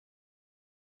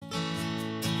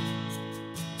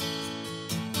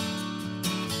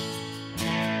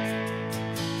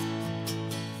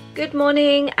Good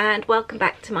morning and welcome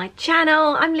back to my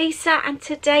channel. I'm Lisa and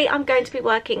today I'm going to be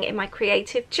working in my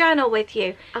creative journal with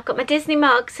you. I've got my Disney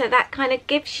mug, so that kind of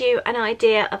gives you an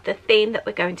idea of the theme that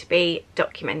we're going to be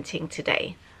documenting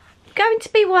today. I'm going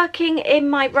to be working in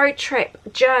my road trip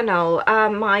journal,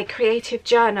 my creative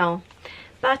journal,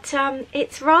 but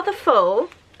it's rather full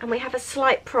and we have a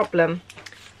slight problem.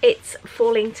 It's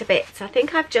falling to bits. I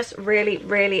think I've just really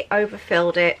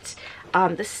overfilled it.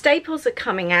 The staples are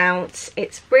coming out.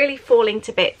 It's really falling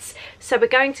to bits. So we're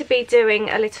going to be doing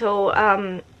a little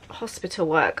hospital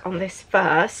work on this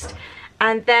first.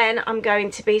 And then I'm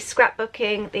going to be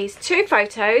scrapbooking these two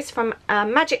photos from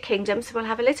Magic Kingdom. So we'll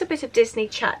have a little bit of Disney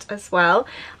chat as well.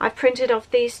 I've printed off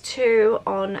these two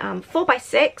on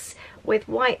 4x6 with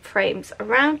white frames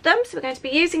around them. So we're going to be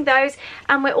using those.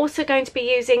 And we're also going to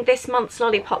be using this month's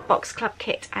Lollipop Box Club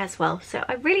kit as well. So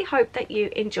I really hope that you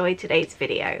enjoyed today's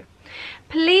video.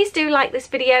 Please do like this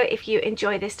video if you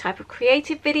enjoy this type of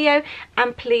creative video,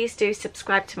 and please do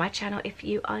subscribe to my channel if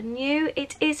you are new.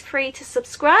 It is free to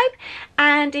subscribe,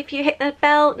 and if you hit the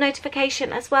bell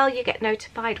notification as well, you get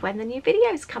notified when the new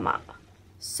videos come up.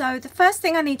 So the first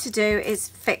thing I need to do is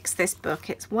fix this book.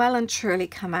 It's well and truly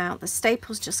come out. The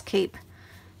staples just keep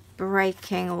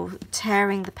breaking or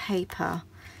tearing the paper.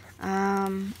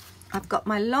 I've got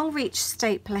my long reach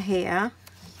stapler here,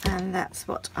 and that's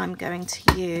what I'm going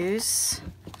to use.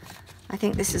 I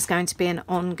think this is going to be an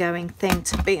ongoing thing,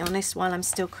 to be honest, while I'm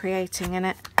still creating in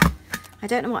it. I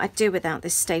don't know what I'd do without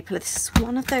this stapler. This is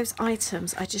one of those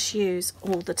items I just use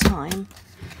all the time.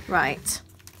 Right,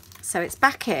 so it's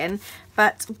back in,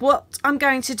 but what I'm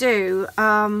going to do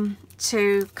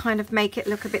to kind of make it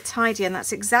look a bit tidy, and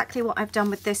that's exactly what I've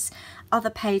done with this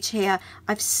other page here.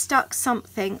 I've stuck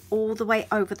something all the way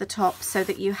over the top so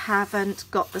that you haven't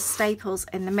got the staples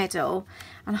in the middle,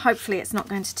 and hopefully it's not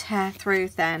going to tear through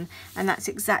then, and that's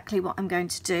exactly what I'm going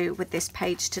to do with this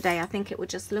page today. I think it would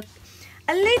just look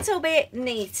a little bit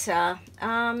neater.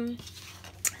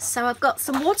 So I've got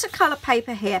some watercolor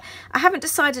paper here. I haven't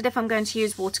decided if I'm going to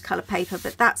use watercolor paper,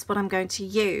 but that's what I'm going to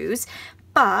use.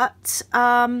 But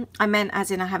I meant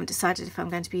as in I haven't decided if I'm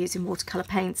going to be using watercolor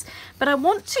paints, but I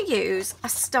want to use a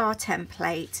star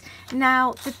template.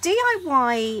 Now the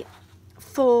DIY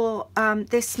for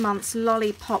this month's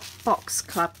Lollipop Box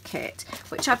Club kit,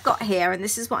 which I've got here, and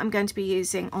this is what I'm going to be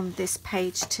using on this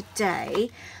page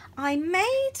today, I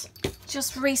made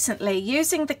just recently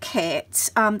using the kit,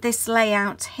 this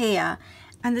layout here,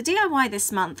 and the DIY this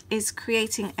month is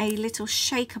creating a little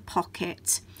shaker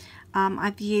pocket.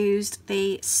 I've used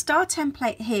the star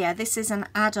template here. This is an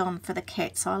add-on for the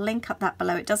kit, so I'll link up that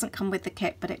below. It doesn't come with the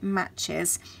kit, but it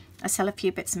matches. I sell a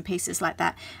few bits and pieces like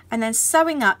that. And then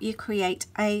sewing up, you create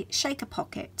a shaker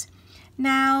pocket.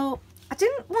 Now, I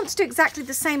didn't want to do exactly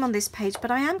the same on this page,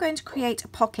 but I am going to create a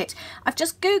pocket. I've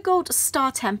just Googled a star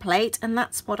template, and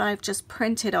that's what I've just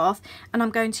printed off, and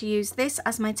I'm going to use this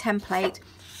as my template.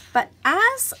 But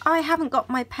as I haven't got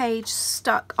my page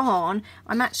stuck on,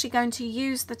 I'm actually going to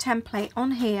use the template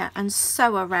on here and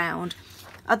sew around.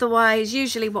 Otherwise,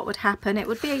 usually what would happen, it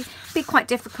would be quite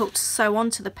difficult to sew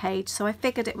onto the page. So I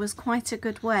figured it was quite a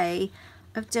good way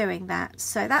of doing that.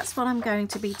 So that's what I'm going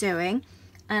to be doing.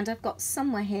 And I've got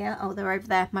somewhere here, oh, they're over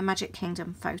there, my Magic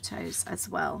Kingdom photos as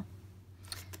well.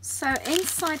 So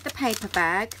inside the paper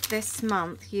bag this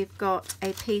month you've got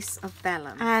a piece of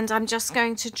vellum, and I'm just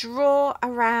going to draw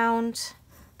around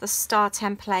the star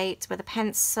template with a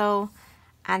pencil,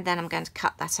 and then I'm going to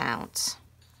cut that out.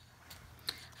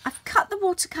 I've cut the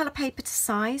watercolour paper to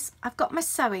size. I've got my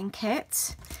sewing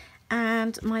kit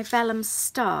and my vellum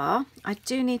star. I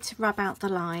do need to rub out the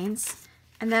lines,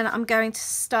 and then I'm going to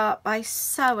start by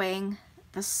sewing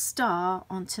the star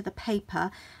onto the paper.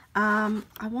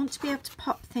 I want to be able to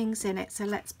pop things in it, so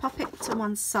let's pop it to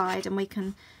one side and we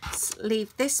can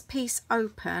leave this piece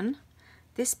open.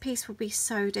 This piece will be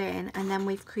sewed in, and then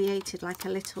we've created like a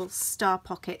little star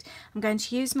pocket. I'm going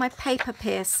to use my paper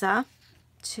piercer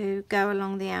to go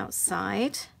along the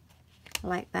outside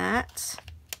like that,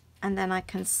 and then I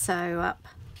can sew up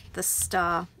the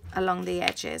star along the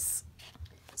edges.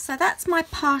 So that's my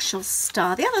partial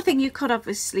star. The other thing you could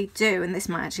obviously do, and this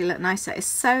might actually look nicer, is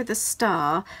sew the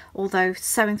star, although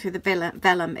sewing through the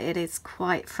vellum it is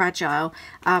quite fragile,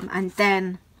 and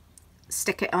then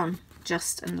stick it on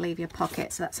just and leave your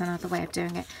pocket. So that's another way of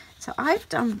doing it. So I've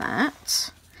done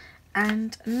that,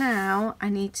 and now I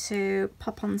need to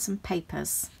pop on some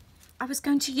papers. I was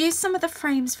going to use some of the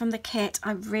frames from the kit.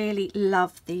 I really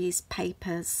love these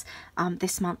papers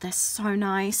this month. They're so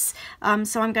nice.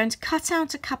 So I'm going to cut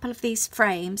out a couple of these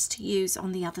frames to use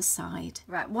on the other side.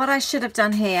 Right, what I should have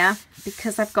done here,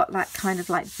 because I've got that kind of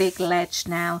like big ledge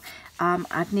now,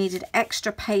 I've needed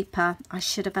extra paper. I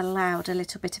should have allowed a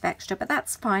little bit of extra, but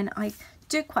that's fine. I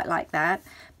do quite like that,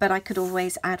 but I could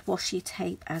always add washi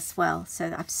tape as well.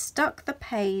 So I've stuck the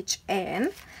page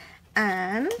in,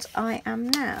 and I am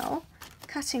now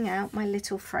cutting out my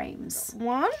little frames.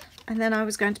 One, and then I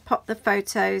was going to pop the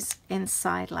photos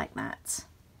inside like that.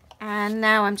 And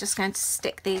now I'm just going to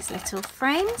stick these little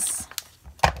frames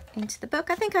into the book.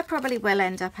 I think I probably will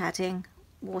end up adding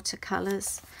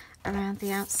watercolours around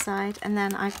the outside. And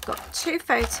then I've got two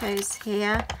photos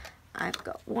here. I've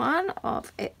got one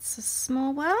of It's a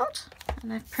Small World,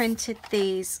 and I've printed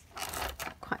these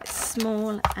quite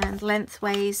small and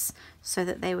lengthways so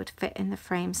that they would fit in the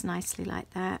frames nicely like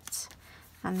that.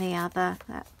 And the other,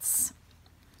 that's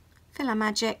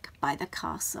Magic by the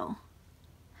Castle.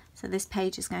 So this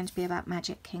page is going to be about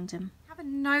Magic Kingdom. I have a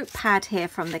notepad here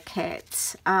from the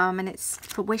kit, and it's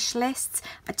for wish lists.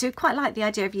 I do quite like the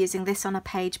idea of using this on a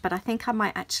page, but I think I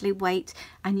might actually wait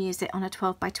and use it on a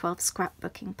 12 by 12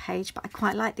 scrapbooking page. But I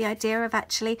quite like the idea of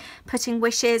actually putting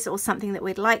wishes or something that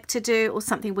we'd like to do or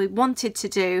something we wanted to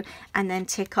do and then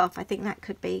tick off. I think that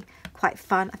could be quite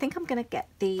fun. I think I'm going to get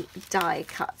the die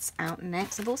cuts out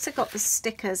next. I've also got the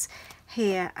stickers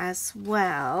here as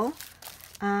well.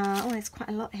 Oh, there's quite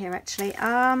a lot here actually.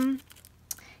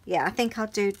 Yeah, I think I'll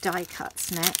do die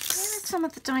cuts next. Here are some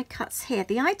of the die cuts here.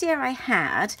 The idea I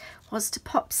had was to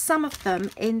pop some of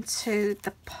them into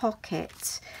the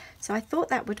pocket. So I thought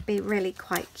that would be really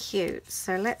quite cute.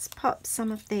 So let's pop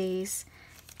some of these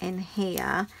in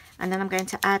here. And then I'm going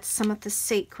to add some of the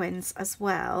sequins as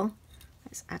well.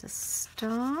 Let's add a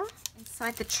star.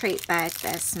 Inside the treat bag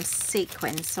there's some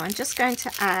sequins. So I'm just going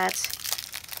to add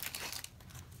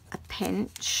a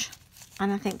pinch,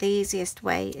 and I think the easiest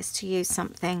way is to use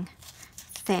something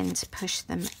thin to push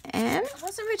them in. I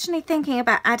was originally thinking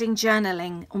about adding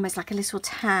journaling, almost like a little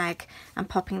tag, and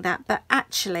popping that, but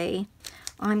actually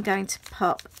I'm going to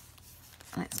pop,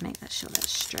 let's make sure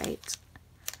that's straight,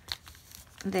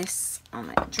 this on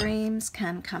it, dreams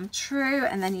can come true,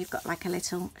 and then you've got like a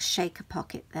little shaker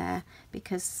pocket there,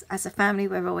 because as a family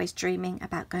we're always dreaming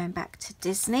about going back to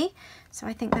Disney, so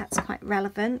I think that's quite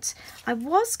relevant. I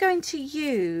was going to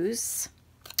use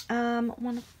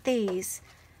one of these,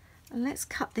 and let's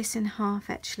cut this in half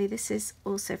actually. This is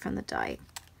also from the die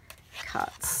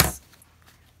cuts.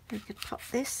 We could pop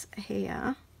this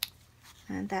here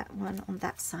and that one on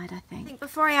that side, I think.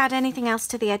 Before I add anything else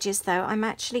to the edges though, I'm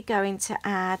actually going to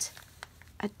add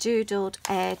a doodled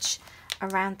edge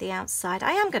around the outside.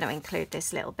 I am going to include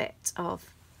this little bit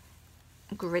of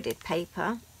gridded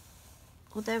paper,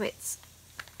 although it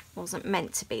wasn't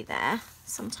meant to be there.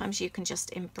 Sometimes you can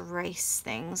just embrace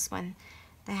things when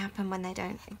they happen when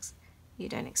you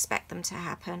don't expect them to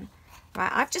happen.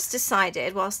 Right, I've just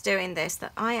decided whilst doing this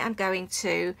that I am going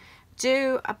to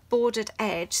do a bordered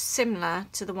edge similar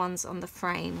to the ones on the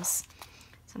frames.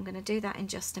 So I'm going to do that in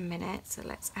just a minute. So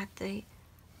let's add the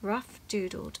rough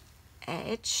doodled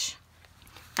edge,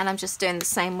 and I'm just doing the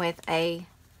same with a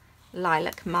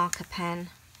lilac marker pen,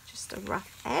 just a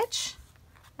rough edge,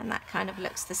 and that kind of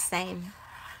looks the same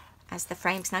as the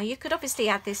frames. Now you could obviously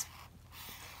add this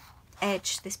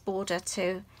edge, this border,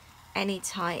 to any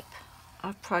type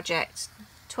of project.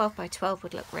 12 by 12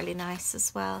 would look really nice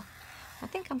as well. I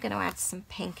think I'm going to add some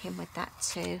pink in with that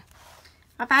too.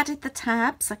 I've added the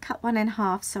tabs. I cut one in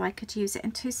half so I could use it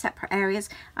in two separate areas,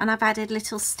 and I've added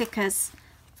little stickers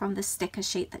from the sticker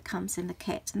sheet that comes in the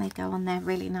kit, and they go on there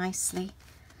really nicely.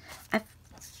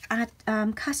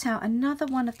 I've cut out another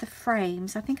one of the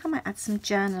frames. I think I might add some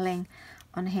journaling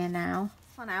on here now.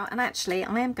 And actually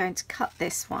I am going to cut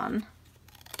this one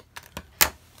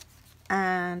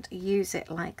and use it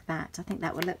like that. I think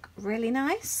that will look really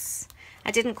nice.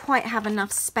 I didn't quite have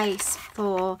enough space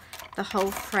for the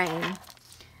whole frame.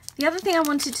 The other thing I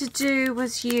wanted to do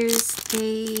was use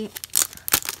the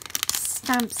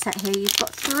stamp set here. You've got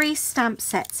 3 stamp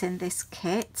sets in this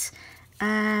kit,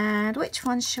 and which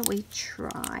one shall we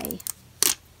try?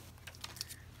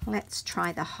 Let's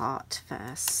try the heart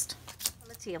first. The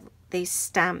quality of these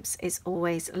stamps is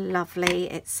always lovely.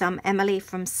 It's Emily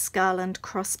from Skull and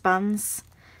Crossbuns,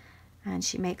 and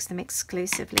she makes them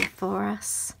exclusively for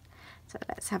us. So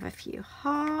let's have a few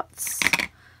hearts.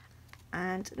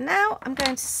 And now I'm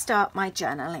going to start my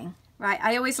journaling. Right,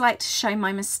 I always like to show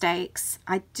my mistakes.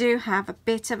 I do have a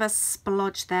bit of a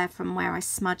splodge there from where I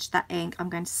smudged that ink. I'm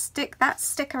going to stick that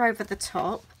sticker over the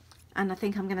top, and I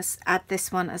think I'm going to add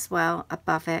this one as well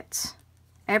above it.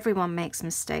 Everyone makes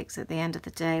mistakes at the end of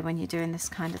the day when you're doing this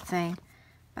kind of thing,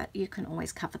 but you can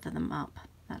always cover them up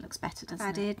That looks better, doesn't it?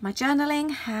 I've added my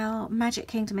journaling, how Magic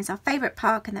Kingdom is our favourite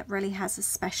park and that really has a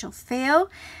special feel,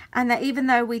 and that even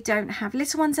though we don't have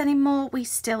little ones anymore, we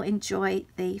still enjoy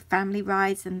the family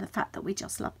rides and the fact that we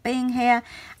just love being here,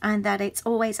 and that it's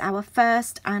always our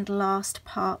first and last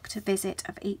park to visit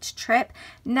of each trip.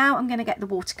 Now I'm going to get the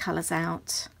watercolours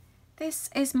out.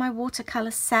 This is my watercolour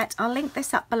set. I'll link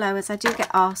this up below as I do get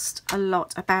asked a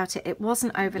lot about it. It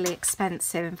wasn't overly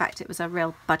expensive. In fact, it was a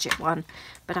real budget one,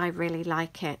 but I really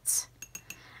like it.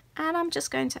 And I'm just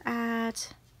going to add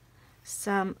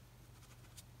some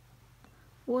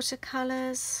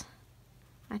watercolours.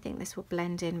 I think this will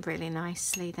blend in really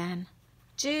nicely then.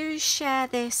 Do share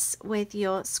this with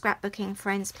your scrapbooking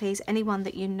friends, please. Anyone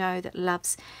that you know that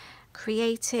loves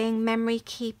creating, memory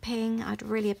keeping, I'd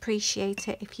really appreciate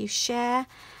it if you share.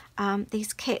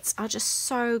 These kits are just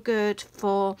so good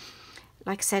for,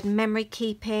 like I said, memory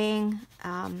keeping.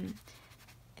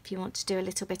 If you want to do a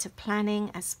little bit of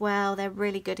planning as well, they're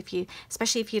really good if you,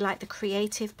 especially if you like the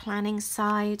creative planning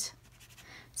side.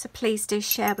 So please do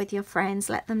share with your friends,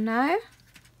 let them know.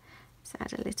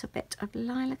 Let's add a little bit of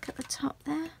lilac at the top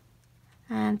there.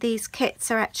 And these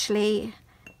kits are actually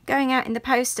going out in the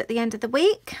post at the end of the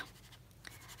week.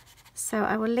 So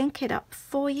I will link it up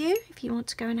for you if you want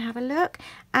to go and have a look.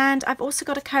 And I've also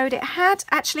got a code. It had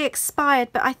actually expired,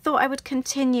 but I thought I would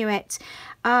continue it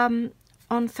on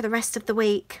for the rest of the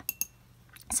week.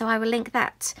 So I will link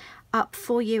that up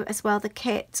for you as well, the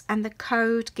kit. And the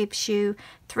code gives you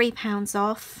 £3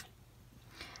 off.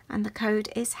 And the code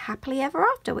is Happily Ever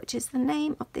After, which is the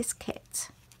name of this kit.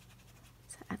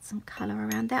 So add some colour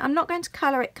around there. I'm not going to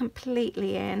colour it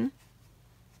completely in.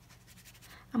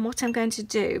 And what I'm going to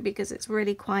do, because it's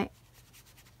really quite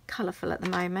colourful at the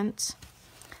moment,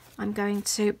 I'm going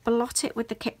to blot it with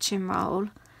the kitchen roll,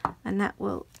 and that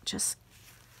will just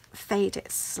fade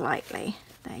it slightly.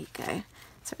 There you go.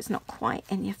 So it's not quite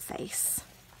in your face.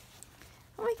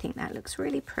 Oh, I think that looks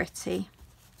really pretty.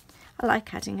 I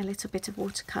like adding a little bit of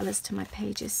watercolours to my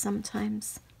pages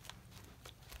sometimes.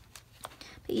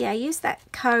 But yeah, use that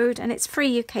code, and it's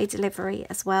free UK delivery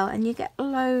as well, and you get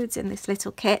loads in this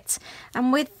little kit.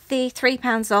 And with the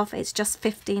 £3 off, it's just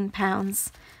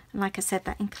 £15, and like I said,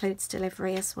 that includes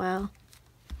delivery as well.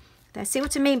 There, see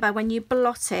what I mean by when you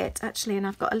blot it actually, and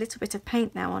I've got a little bit of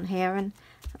paint now on here, and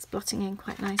that's blotting in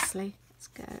quite nicely. Let's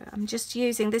go. I'm just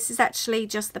using, this is actually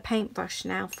just the paintbrush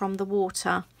now from the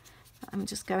water. I'm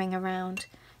just going around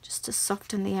just to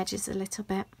soften the edges a little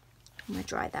bit. I'm going to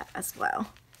dry that as well.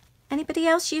 Anybody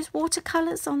else use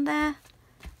watercolours on their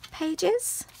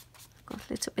pages? I've got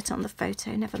a little bit on the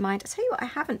photo, never mind. I'll tell you what I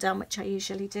haven't done, which I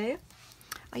usually do.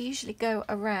 I usually go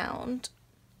around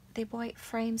the white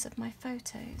frames of my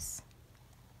photos.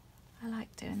 I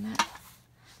like doing that.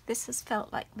 This has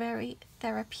felt like very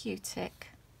therapeutic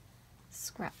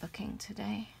scrapbooking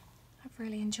today. I've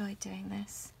really enjoyed doing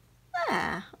this.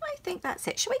 There, I think that's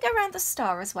it. Shall we go around the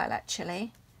star as well,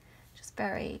 actually? Just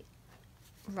very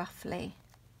roughly.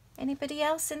 Anybody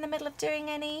else in the middle of doing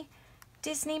any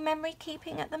Disney memory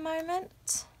keeping at the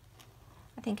moment?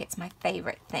 I think it's my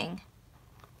favourite thing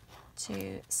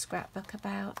to scrapbook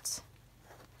about.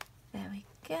 There we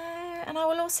go. And I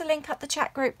will also link up the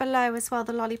chat group below as well,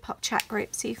 the Lollipop chat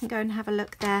group, so you can go and have a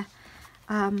look there.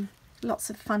 Lots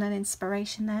of fun and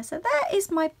inspiration there. So that is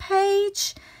my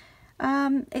page.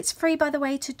 It's free, by the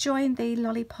way, to join the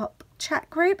Lollipop chat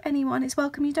group. Anyone is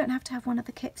welcome. You don't have to have one of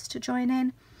the kits to join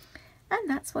in. And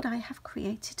that's what I have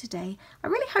created today. I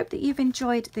really hope that you've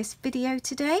enjoyed this video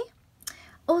today.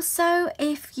 Also,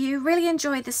 if you really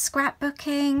enjoy the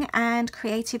scrapbooking and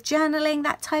creative journaling,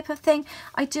 that type of thing,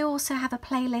 I do also have a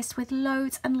playlist with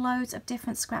loads and loads of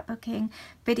different scrapbooking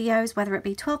videos, whether it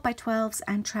be 12 by 12s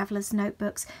and traveller's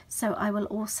notebooks. So I will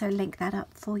also link that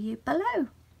up for you below.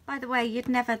 By the way, you'd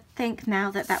never think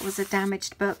now that that was a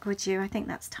damaged book, would you? I think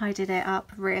that's tidied it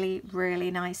up really,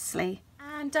 really nicely.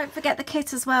 And don't forget the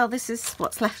kit as well. This is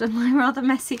what's left of my rather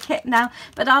messy kit now.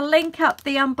 But I'll link up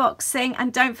the unboxing,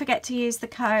 and don't forget to use the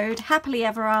code Happily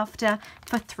Ever After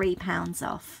for £3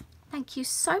 off. Thank you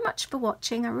so much for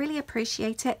watching. I really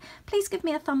appreciate it. Please give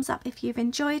me a thumbs up if you've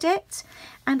enjoyed it.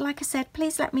 And like I said,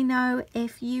 please let me know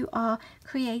if you are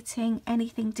creating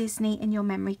anything Disney in your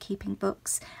memory keeping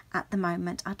books at the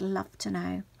moment. I'd love to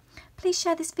know. Please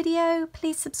share this video.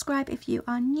 Please subscribe if you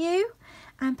are new.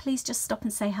 And please just stop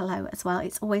and say hello as well.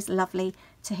 It's always lovely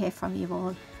to hear from you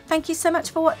all. Thank you so much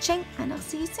for watching, and I'll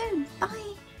see you soon.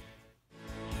 Bye.